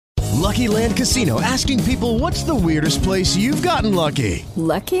Lucky Land Casino, asking people, what's the weirdest place you've gotten lucky?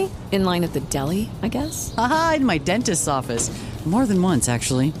 Lucky? In line at the deli, I guess? Aha, in my dentist's office. More than once,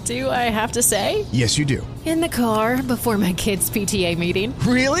 actually. Do I have to say? Yes, you do. In the car before my kids' PTA meeting.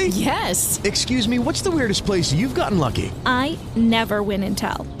 Really? Yes. Excuse me, what's the weirdest place you've gotten lucky? I never win and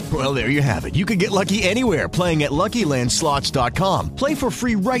tell. Well, there you have it. You can get lucky anywhere, playing at LuckyLandSlots.com. Play for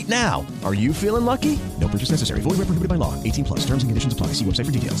free right now. Are you feeling lucky? No purchase necessary. Void where prohibited by law. 18 plus. Terms and conditions apply. See website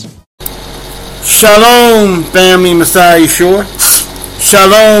for details. Shalom, family, Messiah Yeshua.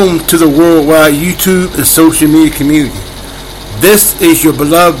 Shalom to the worldwide YouTube and social media community. This is your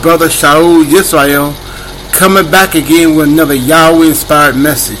beloved brother Shaul Yisrael, coming back again with another Yahweh-inspired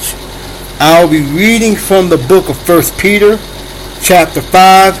message. I'll be reading from the book of 1 Peter, chapter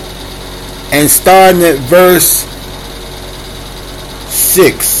 5, and starting at verse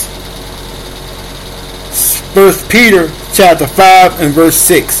 6. 1 Peter, chapter 5, and verse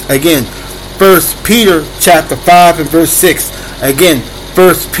 6. Again, 1 Peter, chapter 5, and verse 6. Again,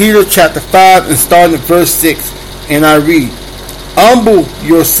 1 Peter, chapter 5, and starting at verse 6. And I read, Humble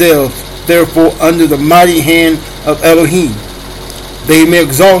yourselves, therefore, under the mighty hand of Elohim, that he may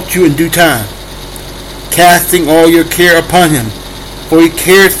exalt you in due time, casting all your care upon him, for he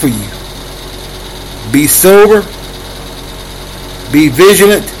cares for you. Be sober, be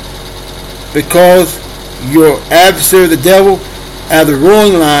vigilant, because your adversary the devil, as a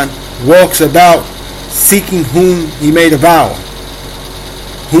roaring lion, walks about, seeking whom he may devour,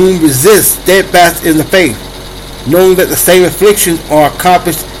 whom resist steadfast in the faith, knowing that the same afflictions are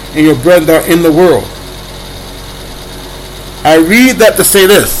accomplished in your brethren that are in the world. I read that to say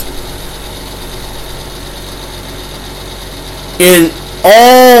this: in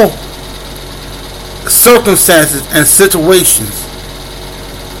all circumstances and situations,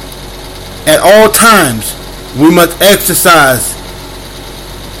 at all times, we must exercise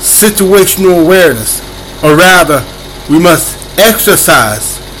situational awareness, or rather, we must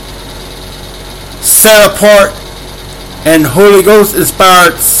exercise set apart and Holy Ghost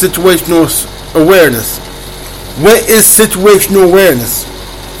inspired situational awareness. What is situational awareness?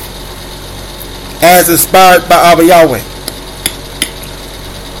 As inspired by Abba Yahweh,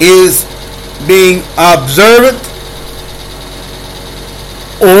 is being observant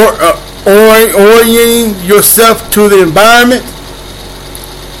or orienting yourself to the environment,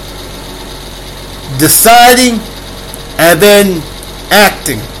 deciding, and then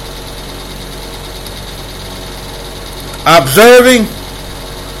acting. Observing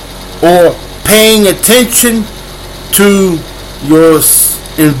or paying attention to your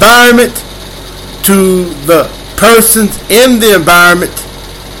environment, to the persons in the environment,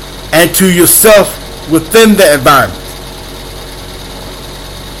 and to yourself within the environment.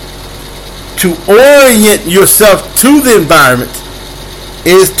 To orient yourself to the environment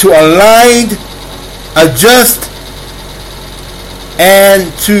is to align, adjust,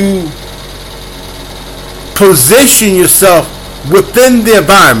 and to position yourself within the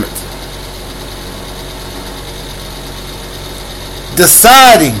environment.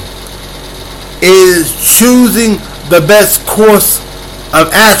 Deciding is choosing the best course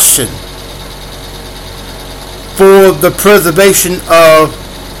of action for the preservation of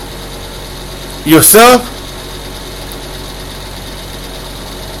yourself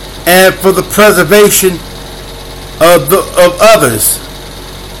and for the preservation of others.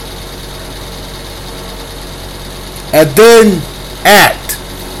 And then act,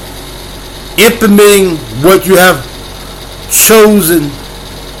 implementing what you have chosen,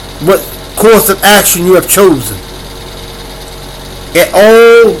 what course of action you have chosen. In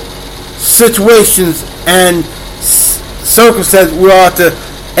all situations and circumstances, we are to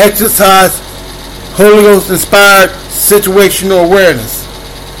exercise Holy Ghost inspired situational awareness.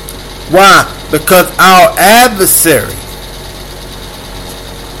 Why? Because our adversary,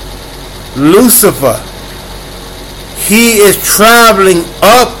 Lucifer, he is traveling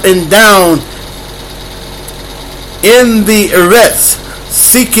up and down in the earth,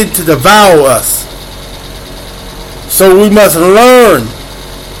 seeking to devour us. So we must learn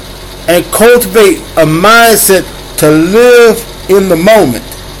and cultivate a mindset to live in the moment,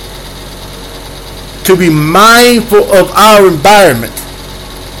 to be mindful of our environment,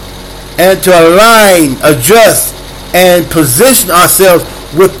 and to align, adjust, and position ourselves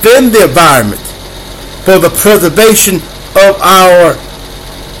within the environment for the preservation of our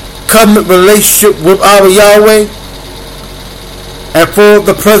covenant relationship with our Yahweh, and for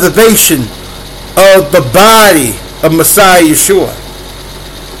the preservation of the body of Messiah Yeshua.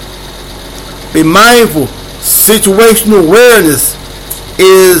 Be mindful. Situational awareness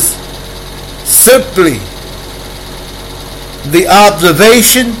is simply the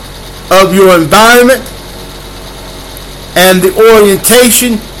observation of your environment and the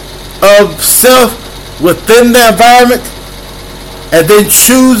orientation of self within the environment, and then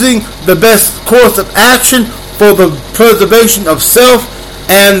choosing the best course of action for the preservation of self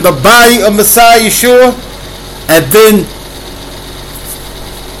and the body of Messiah Yeshua, and then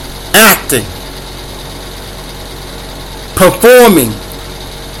acting, performing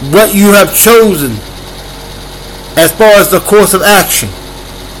what you have chosen as far as the course of action.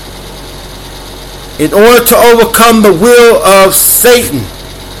 In order to overcome the will of Satan,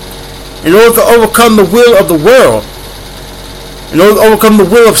 in order to overcome the will of the world, in order to overcome the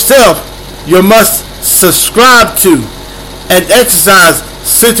will of self, you must subscribe to and exercise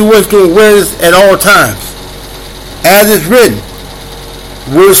situational awareness at all times. As is written,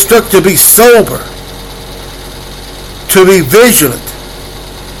 we're instructed to be sober, to be vigilant.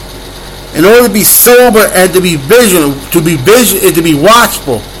 In order to be sober and to be vigilant, is to be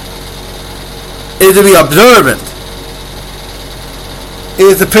watchful, is to be observant,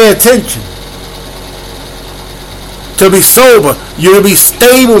 is to pay attention. To be sober, you'll be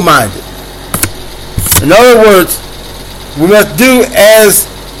stable-minded. In other words, we must do as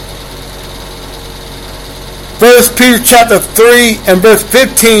 1 Peter chapter 3 and verse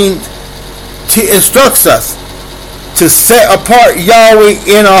 15 instructs us, to set apart Yahweh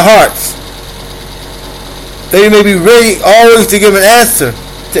in our hearts, that you may be ready always to give an answer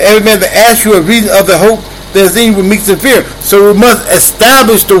to every man that asks you a reason of the hope that is in you with meekness and fear. So we must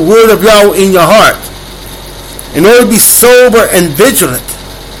establish the word of Yahweh in your heart. In order to be sober and vigilant,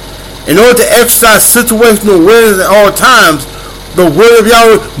 in order to exercise situational awareness at all times, the word of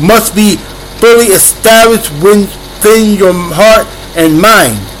Yahweh must be fully established within your heart and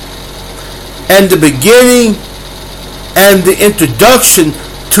mind. And the beginning and the introduction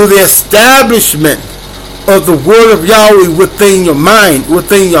to the establishment of the word of Yahweh within your mind,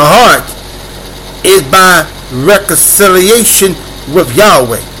 within your heart, is by reconciliation with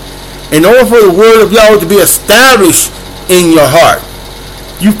Yahweh. In order for the word of Yahweh to be established in your heart,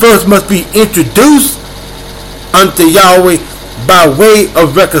 you first must be introduced unto Yahweh by way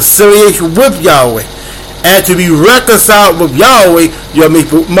of reconciliation with Yahweh. And to be reconciled with Yahweh, you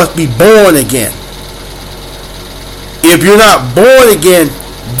must be born again. If you're not born again,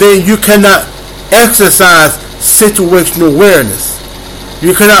 then you cannot exercise situational awareness.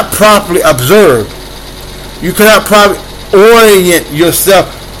 You cannot properly observe. You cannot properly orient yourself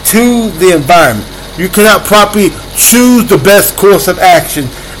to the environment. You cannot properly choose the best course of action,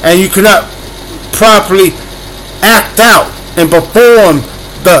 and you cannot properly act out and perform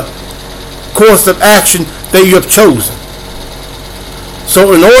the course of action that you have chosen.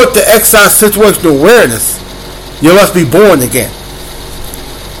 So in order to exercise situational awareness, you must be born again.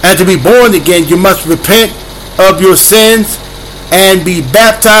 And to be born again, you must repent of your sins and be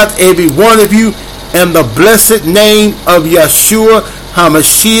baptized, every one of you, in the blessed name of Yeshua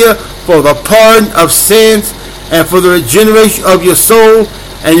HaMashiach, for the pardon of sins and for the regeneration of your soul.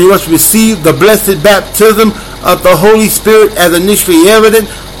 And you must receive the blessed baptism of the Holy Spirit as initially evident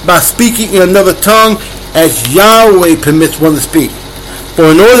by speaking in another tongue as Yahweh permits one to speak. For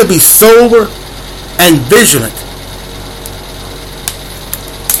in order to be sober and vigilant,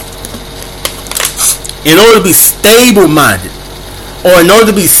 in order to be stable-minded, or in order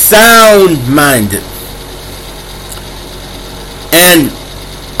to be sound-minded, and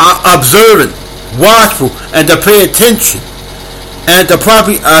observant, watchful, and to pay attention, and to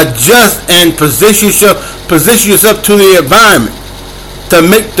properly adjust and position yourself to the environment,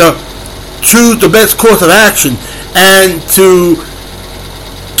 to choose the best course of action, and to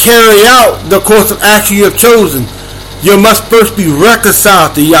carry out the course of action you have chosen, you must first be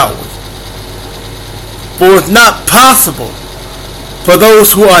reconciled to Yahweh. For it's not possible for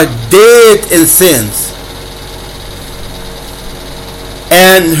those who are dead in sins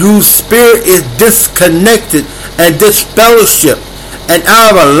and whose spirit is disconnected and disfellowship and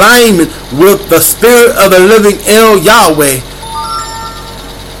out of alignment with the spirit of the living El Yahweh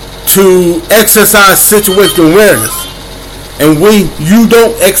to exercise situational awareness. And when you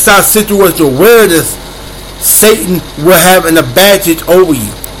don't exercise situational awareness, Satan will have an advantage over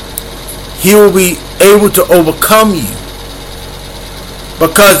you. He will be able to overcome you.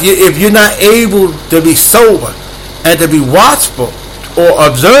 Because if you're not able to be sober and to be watchful or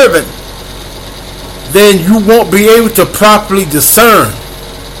observant, then you won't be able to properly discern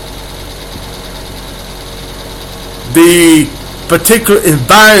the particular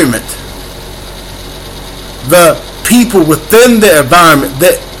environment, the people within the environment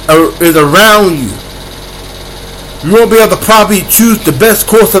that is around you. You won't be able to properly choose the best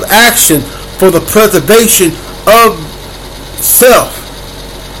course of action for the preservation of self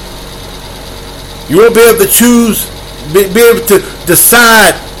You won't be able to choose, be able to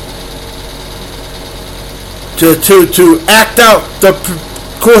decide to act out the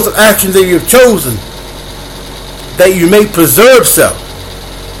course of action that you've chosen, that you may preserve self.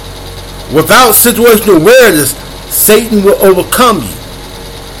 Without situational awareness, Satan will overcome you.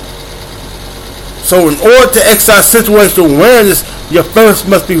 So in order to exercise situational awareness, you first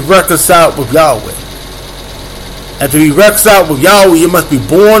must be reconciled with Yahweh. And to be reconciled with Yahweh, you must be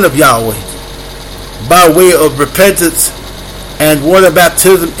born of Yahweh by way of repentance and water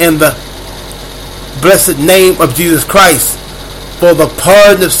baptism in the blessed name of Jesus Christ for the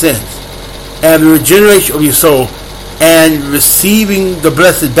pardon of sins and the regeneration of your soul, and receiving the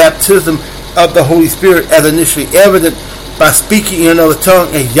blessed baptism of the Holy Spirit as initially evident by speaking in another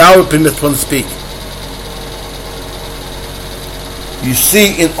tongue as Yahweh permits one to speak. You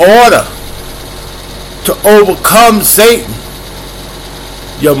see, in order to overcome Satan,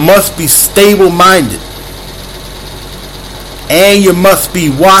 you must be stable-minded, and you must be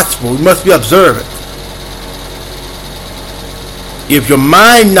watchful. You must be observant. If your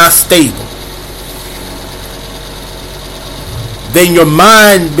mind not stable, then your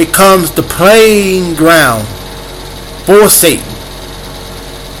mind becomes the playing ground for Satan.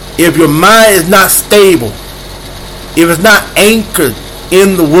 If your mind is not stable, if it's not anchored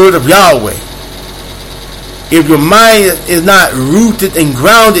in the word of Yahweh, if your mind is not rooted and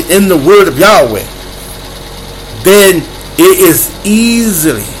grounded in the word of Yahweh, then it is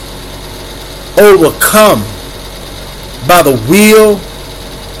easily overcome by the will,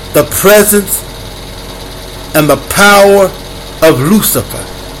 the presence, and the power of Lucifer.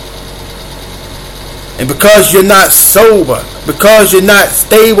 And because you're not sober, because you're not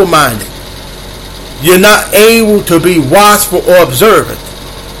stable-minded, you're not able to be watchful or observant.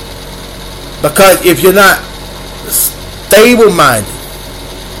 Because if you're not stable-minded,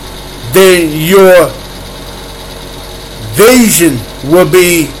 then your vision will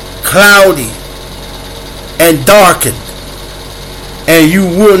be cloudy and darkened, and you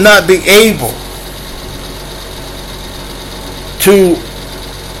will not be able to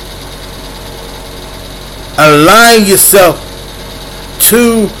align yourself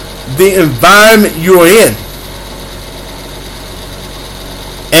to the environment you're in,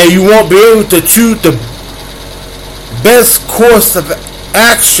 and you won't be able to choose the best course of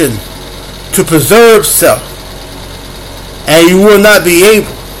action to preserve self, and you will not be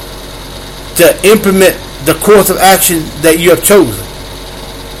able to implement the course of action that you have chosen.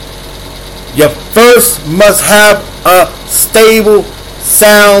 You first must have a stable,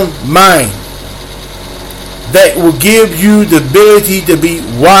 sound mind that will give you the ability to be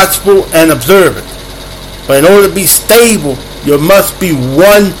watchful and observant. But in order to be stable, you must be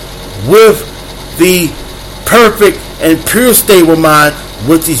one with the perfect and pure stable mind,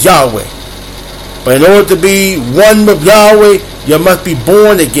 which is Yahweh. But in order to be one with Yahweh, you must be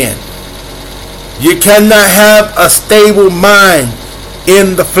born again. You cannot have a stable mind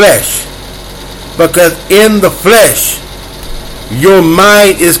in the flesh, because in the flesh, your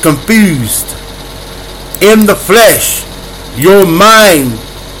mind is confused. In the flesh, your mind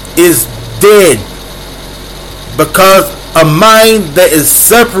is dead, because a mind that is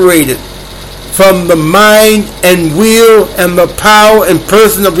separated from the mind and will and the power and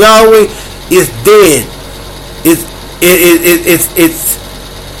person of Yahweh is dead. It's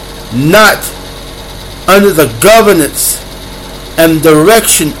not under the governance and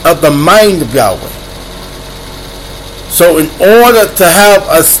direction of the mind of Yahweh. So in order to have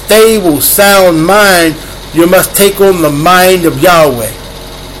a stable, sound mind, you must take on the mind of Yahweh.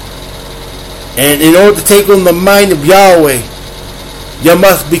 And in order to take on the mind of Yahweh, you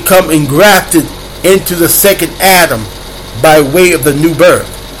must become engrafted into the second Adam by way of the new birth.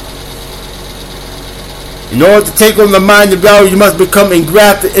 In order to take on the mind of Yahweh, you must become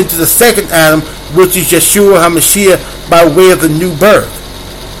engrafted into the second Adam, which is Yeshua HaMashiach, by way of the new birth.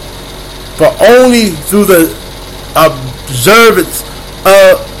 For only through the observance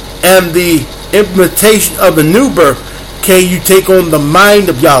and the implementation of the new birth can you take on the mind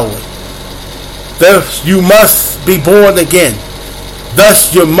of Yahweh. Thus you must be born again.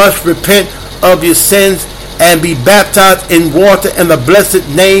 Thus you must repent of your sins and be baptized in water in the blessed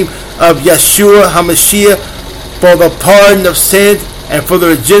name of Yeshua HaMashiach for the pardon of sins and for the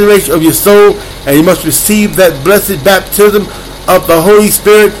regeneration of your soul. And you must receive that blessed baptism of the Holy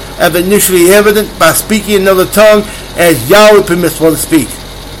Spirit as initially evident by speaking in another tongue as Yahweh permits one to speak.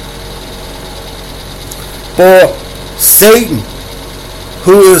 For Satan,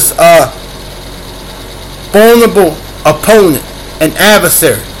 who is a vulnerable opponent and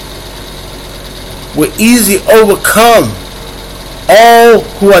adversary, will easily overcome all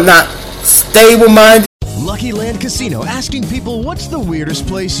who are not stable-minded. Lucky Land Casino, asking people, what's the weirdest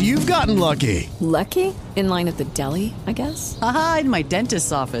place you've gotten lucky? Lucky? In line at the deli, I guess? Aha, in my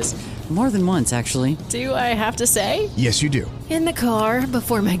dentist's office. More than once, actually. Do I have to say? Yes, you do. In the car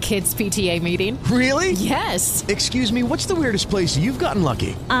before my kids' PTA meeting. Really? Yes. Excuse me, what's the weirdest place you've gotten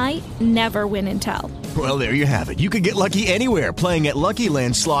lucky? I never win and tell. Well, there you have it. You can get lucky anywhere, playing at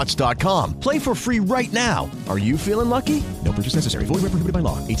LuckyLandSlots.com. Play for free right now. Are you feeling lucky? No purchase necessary. Void where prohibited by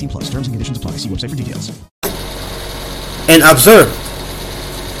law. 18 plus. Terms and conditions apply. See website for details. And observe.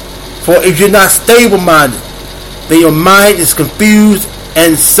 For if you're not stable-minded, then your mind is confused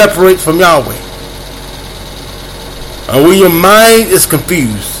and separates from Yahweh. And when your mind is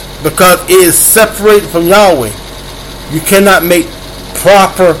confused, because it is separated from Yahweh, you cannot make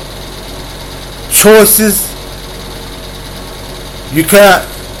proper choices. You cannot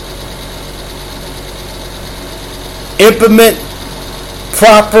implement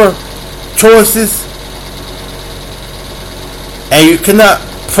proper choices, and you cannot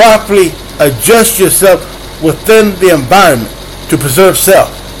properly adjust yourself within the environment to preserve self.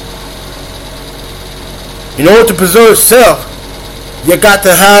 In order to preserve self, you got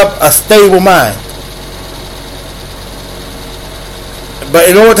to have a stable mind. But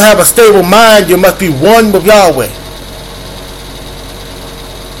in order to have a stable mind, you must be one with Yahweh.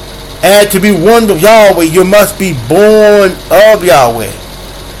 And to be one with Yahweh, you must be born of Yahweh.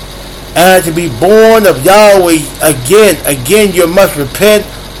 And to be born of Yahweh, again, you must repent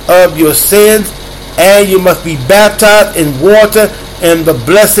of your sins, and you must be baptized in water in the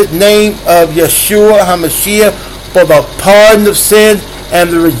blessed name of Yeshua HaMashiach for the pardon of sins and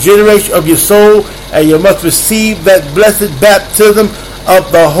the regeneration of your soul. And you must receive that blessed baptism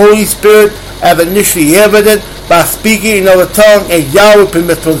of the Holy Spirit as initially evident by speaking in another tongue, and Yahweh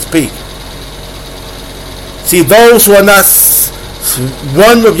permits one to speak. See, those who are not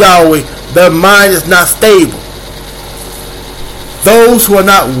one with Yahweh, their mind is not stable. Those who are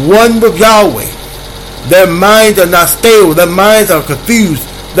not one with Yahweh, their minds are not stable. Their minds are confused.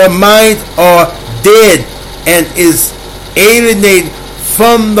 Their minds are dead and is alienated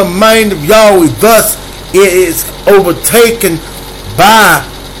from the mind of Yahweh. Thus, it is overtaken by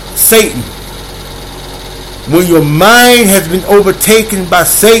Satan. When your mind has been overtaken by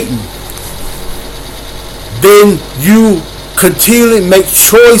Satan, then you continually make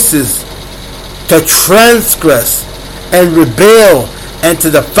choices to transgress and rebel and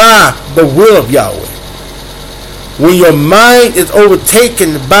to defy the will of Yahweh. When your mind is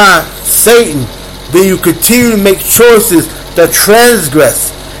overtaken by Satan, then you continue to make choices to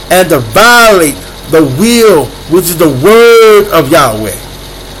transgress and to violate the will, which is the word of Yahweh.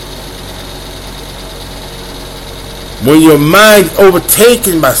 When your mind is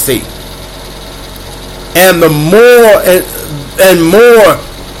overtaken by Satan, and the more and more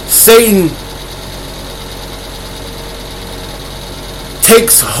Satan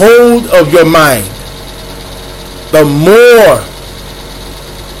takes hold of your mind, the more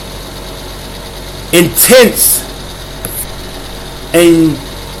intense and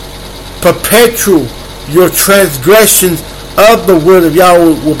perpetual your transgressions of the word of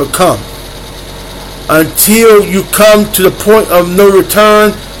Yahweh will become, until you come to the point of no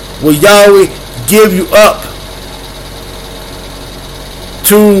return, where Yahweh give you up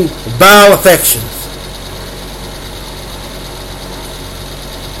to vile affections.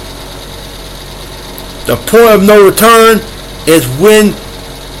 The point of no return is when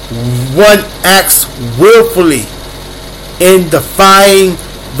one acts willfully in defying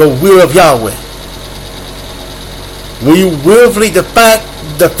the will of Yahweh. When you willfully violate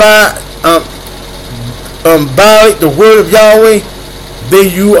the word of Yahweh, then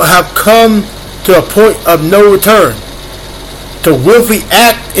you have come to a point of no return. To willfully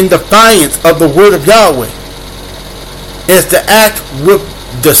act in defiance of the word of Yahweh is to act with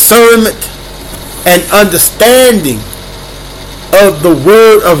discernment and understanding of the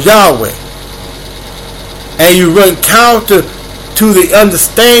word of Yahweh. And you run counter to the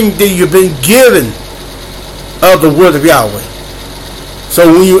understanding that you've been given of the word of Yahweh.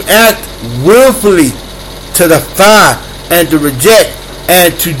 So when you act willfully to defy and to reject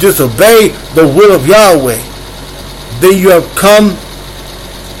and to disobey the will of Yahweh, then you have come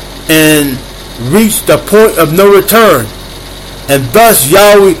and reached the point of no return. And thus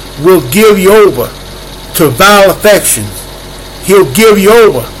Yahweh will give you over to vile affections. He'll give you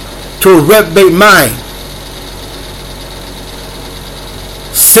over to a reprobate mind,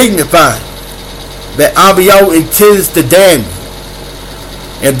 signifying that Abba Yahweh intends to damn you.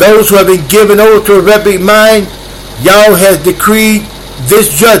 And those who have been given over to a reprobate mind, Yahweh has decreed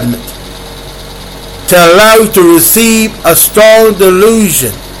this judgment to allow you to receive a strong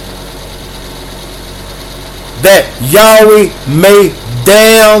delusion that Yahweh may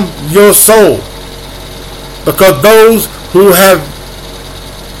damn your soul. Because those who have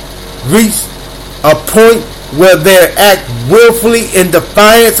reached a point where they act willfully in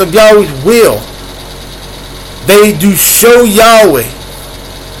defiance of Yahweh's will, they do show Yahweh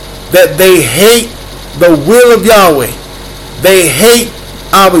that they hate the will of Yahweh. They hate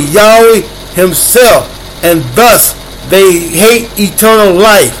our Yahweh himself, and thus they hate eternal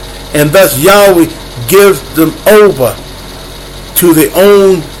life, and thus Yahweh gives them over to their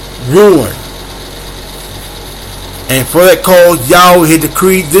own ruin. And for that cause Yahweh had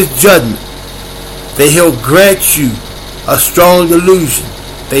decreed this judgment, that he'll grant you a strong delusion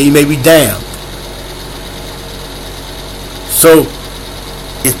that you may be damned. So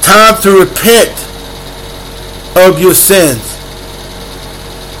it's time to repent of your sins.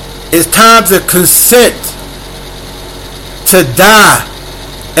 It's time to consent to die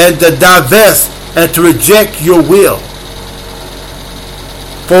and to divest and to reject your will.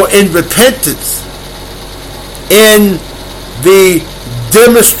 For in repentance, in the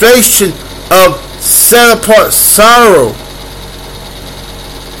demonstration of set apart sorrow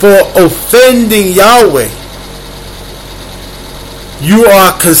for offending Yahweh, you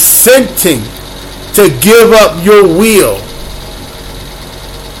are consenting to give up your will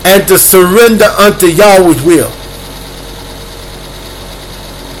and to surrender unto Yahweh's will.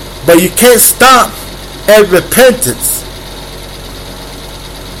 But you can't stop at repentance.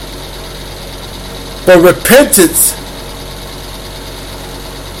 But repentance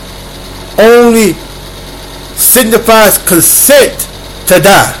only signifies consent to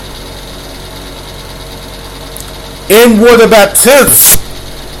die. In water baptism,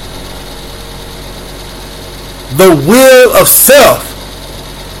 the will of self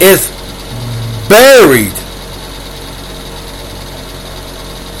is buried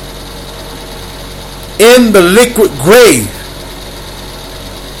in the liquid grave,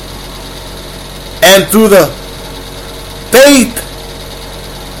 and through the faith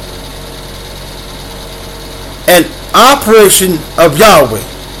and operation of Yahweh,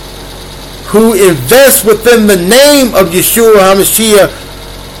 who invests within the name of Yeshua HaMashiach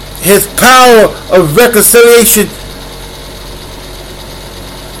his power of reconciliation,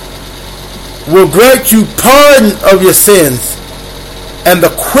 will grant you pardon of your sins and the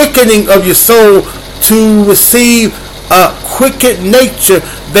quickening of your soul to receive a quickened nature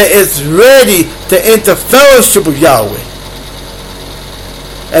that is ready to enter fellowship with Yahweh.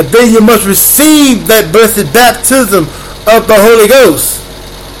 And then you must receive that blessed baptism of the Holy Ghost,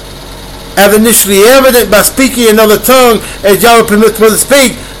 as initially evident by speaking in another tongue, as Yahweh permits one to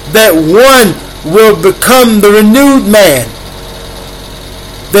speak, that one will become the renewed man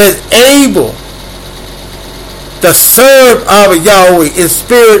that is able to serve our Yahweh in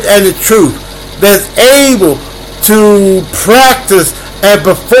spirit and in truth, that is able to practice and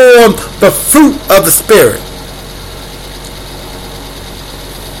perform the fruit of the Spirit.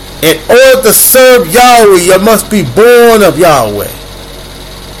 In order to serve Yahweh, you must be born of Yahweh.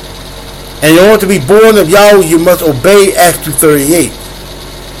 And in order to be born of Yahweh, you must obey Acts 2:38.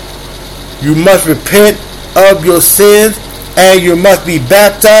 You must repent of your sins, and you must be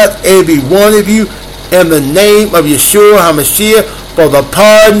baptized, every one of you, in the name of Yeshua HaMashiach for the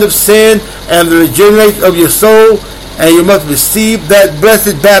pardon of sin and the regeneration of your soul. And you must receive that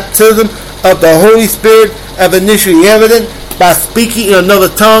blessed baptism of the Holy Spirit as initially evident by speaking in another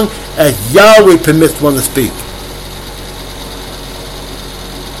tongue as Yahweh permits one to speak.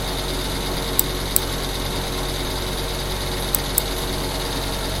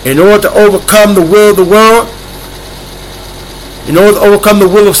 In order to overcome the will of the world, in order to overcome the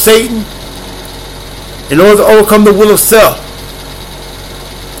will of Satan, in order to overcome the will of self,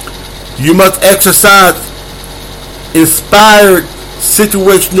 you must exercise inspired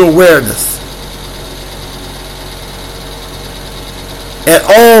situational awareness at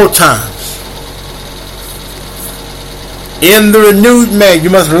all times. In the renewed man, you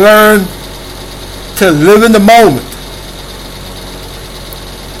must learn to live in the moment.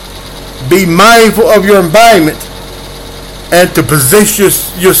 Be mindful of your environment and to position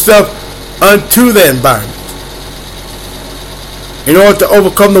yourself unto the environment. In order to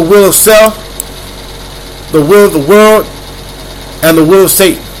overcome the will of self, the will of the world, and the will of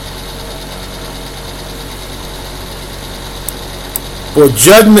Satan. For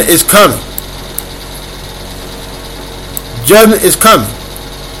judgment is coming. Judgment is coming.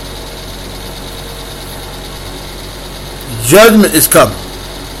 Judgment is coming.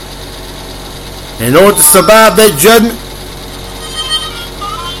 In order to survive that judgment,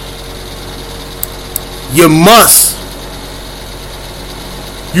 you must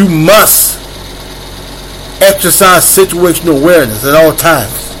exercise situational awareness at all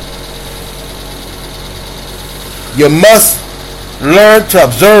times. You must learn to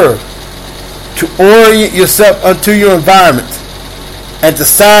observe, to orient yourself unto your environment, and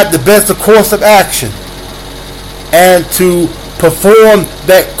decide the best course of action, and to perform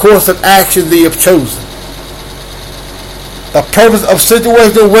that course of action that you have chosen. The purpose of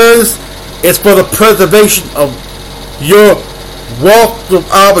situational awareness is for the preservation of your walk with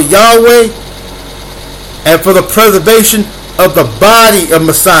Abba Yahweh, and for the preservation of the body of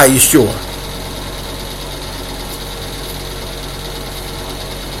Messiah Yeshua.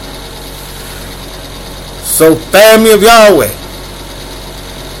 So, family of Yahweh,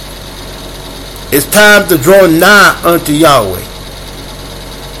 it's time to draw nigh unto Yahweh,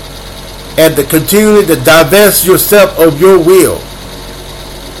 and to continually to divest yourself of your will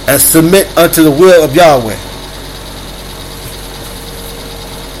and submit unto the will of Yahweh.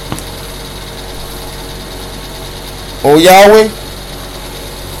 O Yahweh,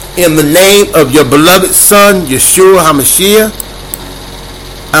 in the name of your beloved Son, Yeshua HaMashiach,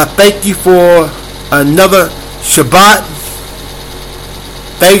 I thank you for another Shabbat.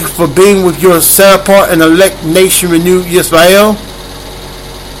 Thank you for being with your set apart and elect nation renewed Israel.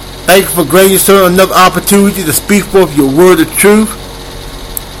 Thank you for granting us another opportunity to speak forth your word of truth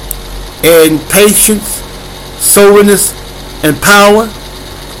in patience, soberness, and power.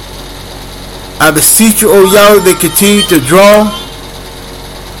 I beseech you, O Yahweh, that continue to draw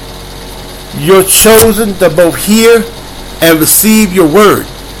your chosen to both hear and receive your word,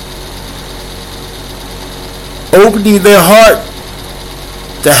 opening their heart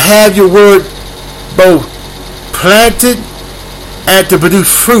to have your word both planted and to produce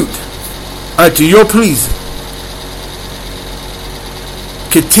fruit unto your pleasing.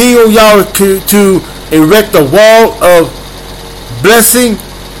 Continue, O Yahweh, to erect a wall of blessing,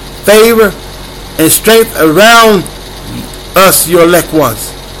 favor, and strength around us, your elect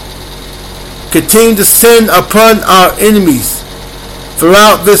ones. Continue to send upon our enemies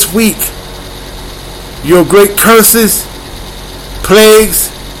throughout this week your great curses, plagues,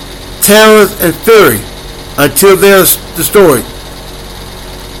 terrors, and fury until they are destroyed.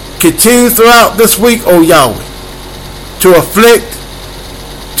 Continue throughout this week, O Yahweh, to afflict,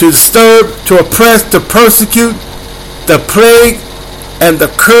 to disturb, to oppress, to persecute, to plague, and to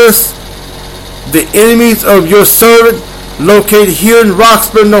curse the enemies of your servant located here in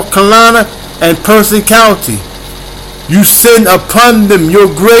Roxburgh, North Carolina, and Person County. You send upon them your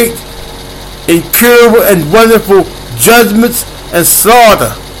great, incurable, and wonderful judgments and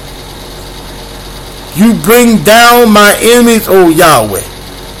slaughter. You bring down my enemies, O Yahweh.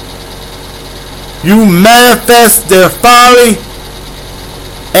 You manifest their folly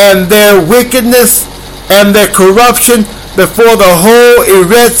and their wickedness and their corruption before the whole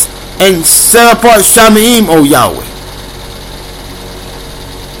erect and set apart Shamaim, O Yahweh.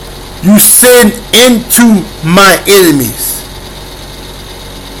 You send into my enemies,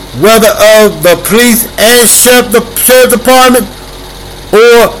 whether of the police and sheriff department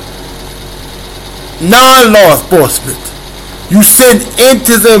or non-law enforcement, you send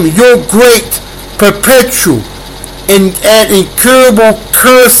into them your great, perpetual, and incurable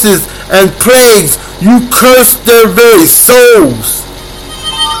curses and plagues. You curse their very souls,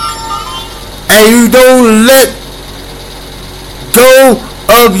 and you don't let go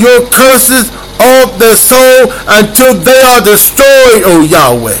of your curses off their soul until they are destroyed, O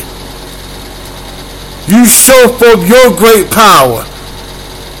Yahweh. You show forth your great power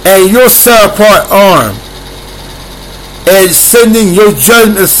and your set-apart arm, and sending your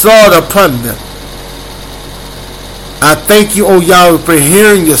judgment and slaughter upon them. I thank you, O Yahweh, for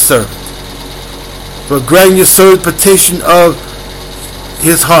hearing your servant, for granting your servant petition of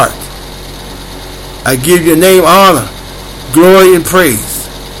his heart. I give your name honor, glory, and praise.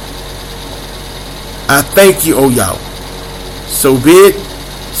 I thank you, O Yahweh. So be it,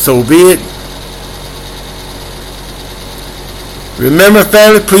 so be it. Remember,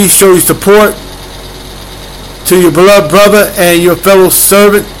 family, please show your support to your beloved brother and your fellow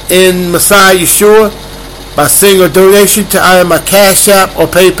servant in Messiah Yeshua by sending a donation to either my Cash App or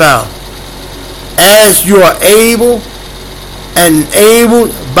PayPal. As you are able and enabled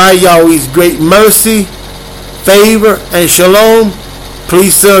by Yahweh's great mercy, favor, and shalom,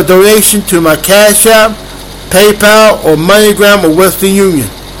 please send a donation to my Cash App, PayPal, or MoneyGram or Western Union.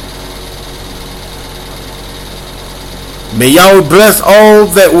 May Yahweh bless all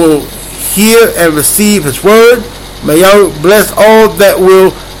that will hear and receive his word. May Yahweh bless all that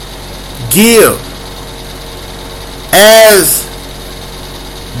will give as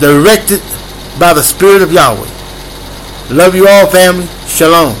directed by the Spirit of Yahweh. Love you all, family.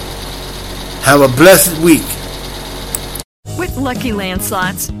 Shalom. Have a blessed week. With Lucky Land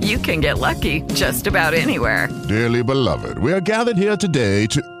Slots, you can get lucky just about anywhere. Dearly beloved, we are gathered here today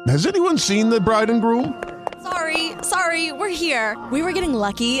to... Has anyone seen the bride and groom? Sorry, we're here. We were getting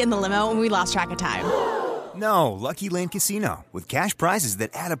lucky in the limo and we lost track of time. No, Lucky Land Casino, with cash prizes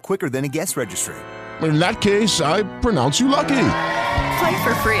that add up quicker than a guest registry. In that case, I pronounce you lucky. Play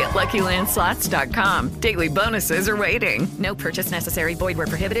for free at LuckyLandSlots.com. Daily bonuses are waiting. No purchase necessary. Void where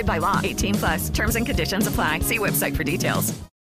prohibited by law. 18+. Terms and conditions apply. See website for details.